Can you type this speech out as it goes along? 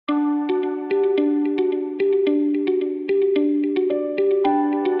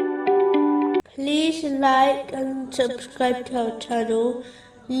Please like and subscribe to our channel.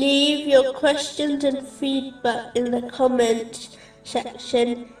 Leave your questions and feedback in the comments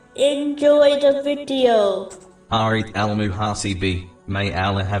section. Enjoy the video. Arit al-Muhasibi, may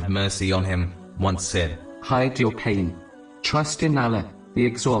Allah have mercy on him, once said, "Hide your pain. Trust in Allah, the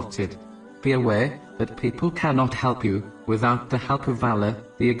Exalted. Be aware that people cannot help you without the help of Allah,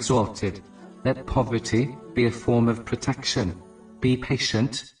 the Exalted. Let poverty be a form of protection. Be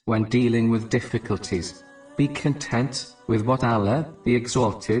patient when dealing with difficulties. Be content with what Allah, the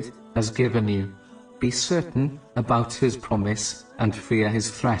Exalted, has given you. Be certain about His promise and fear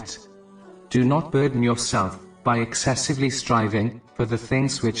His threat. Do not burden yourself by excessively striving for the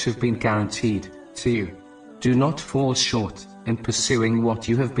things which have been guaranteed to you. Do not fall short in pursuing what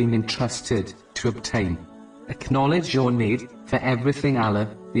you have been entrusted to obtain. Acknowledge your need for everything Allah,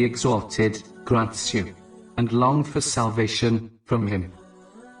 the Exalted, grants you, and long for salvation from Him.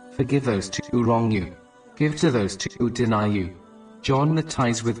 Forgive those who wrong you. Give to those who deny you. Join the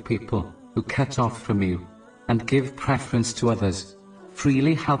ties with people who cut off from you, and give preference to others.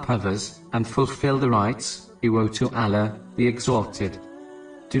 Freely help others, and fulfill the rights you owe to Allah, the Exalted.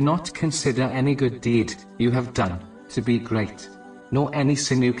 Do not consider any good deed you have done to be great, nor any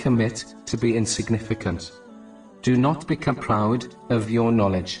sin you commit to be insignificant. Do not become proud of your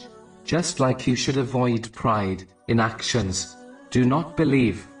knowledge, just like you should avoid pride in actions. Do not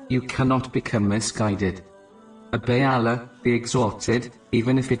believe you cannot become misguided. Obey Allah, the Exalted,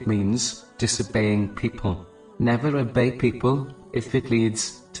 even if it means disobeying people. Never obey people if it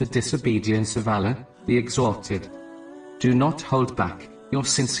leads to disobedience of Allah, the Exalted. Do not hold back your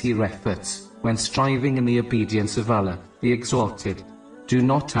sincere efforts when striving in the obedience of Allah, the Exalted. Do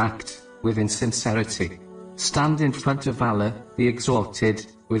not act with insincerity. Stand in front of Allah, the Exalted,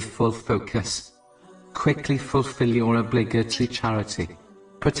 with full focus. Quickly fulfill your obligatory charity.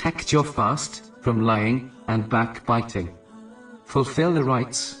 Protect your fast from lying and backbiting. Fulfill the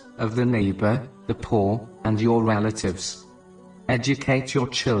rights of the neighbor, the poor, and your relatives. Educate your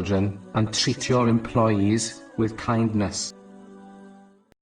children and treat your employees with kindness.